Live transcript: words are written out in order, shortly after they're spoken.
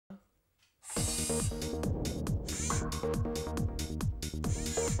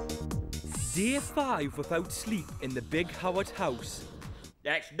Day 5 without sleep in the Big Howard house.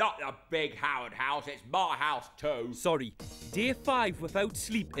 It's not the Big Howard house, it's my house too. Sorry, Day 5 without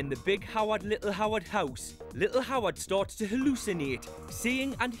sleep in the Big Howard Little Howard house. Little Howard starts to hallucinate,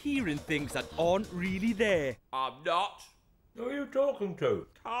 seeing and hearing things that aren't really there. I'm not. Who are you talking to?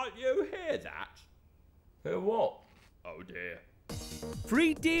 Can't you hear that? Hear what? Oh dear.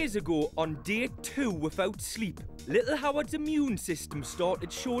 3 days ago, on Day 2 without sleep, Little Howard's immune system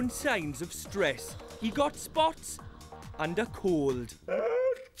started showing signs of stress. He got spots and a cold.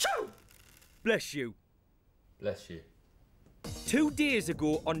 Bless you. Bless you. 2 days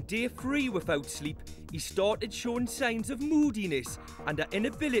ago, on Day 3 without sleep, he started showing signs of moodiness and an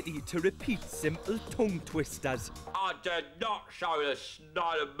inability to repeat simple tongue twisters. I did not show the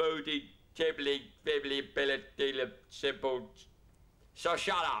snide of moody, tibbly, bibbly ability of simple. So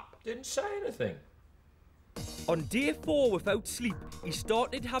shut up. Didn't say anything. On Day 4 without sleep, he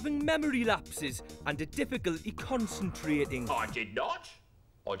started having memory lapses and a difficulty concentrating. I did not.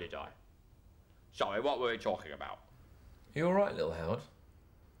 Or did I? Sorry, what were we talking about? You alright, little Howard?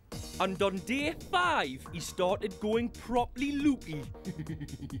 And on Day 5, he started going properly loopy.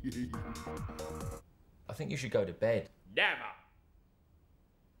 I think you should go to bed. Never.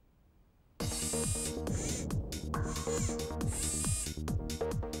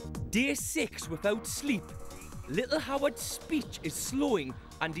 Day 6 without sleep. Little Howard's speech is slowing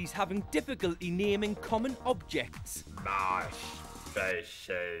and he's having difficulty naming common objects. My face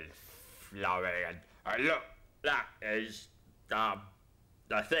is flowing and look, that is the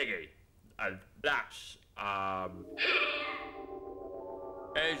thingy. And that's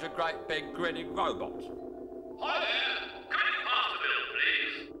is a great big grinning robot. Hi there. Can you pass the milk,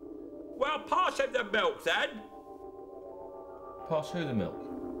 please? Well, pass him the milk then. Pass who the milk?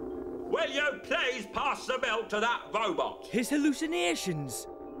 Will you please pass the milk to that robot? His hallucinations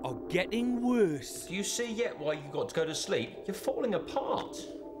are getting worse. Do you see yet why you got to go to sleep? You're falling apart.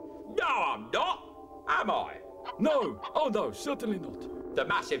 No, I'm not. Am I? No. Oh no, certainly not. The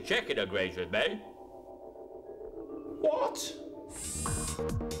massive chicken agrees with me. What?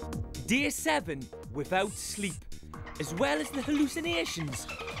 Day 7 without sleep. As well as the hallucinations,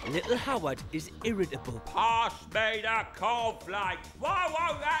 Little Howard is irritable. Pass me the cornflakes. Why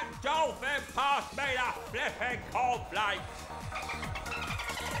won't that dolphin pass me the flipping cornflakes?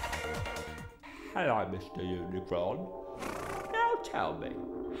 Hello, Mr. Unicron. Now tell me,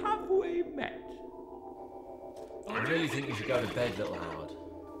 have we met? I really think you should go to bed, little Howard.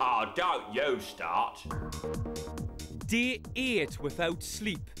 Oh, don't you start. Day 8 without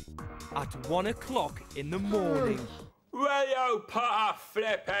sleep. At 1 o'clock in the morning. Will you put a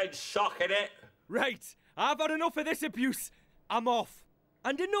flipping sock in it? Right, I've had enough of this abuse. I'm off.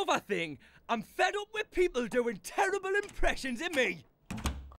 And another thing, I'm fed up with people doing terrible impressions of me.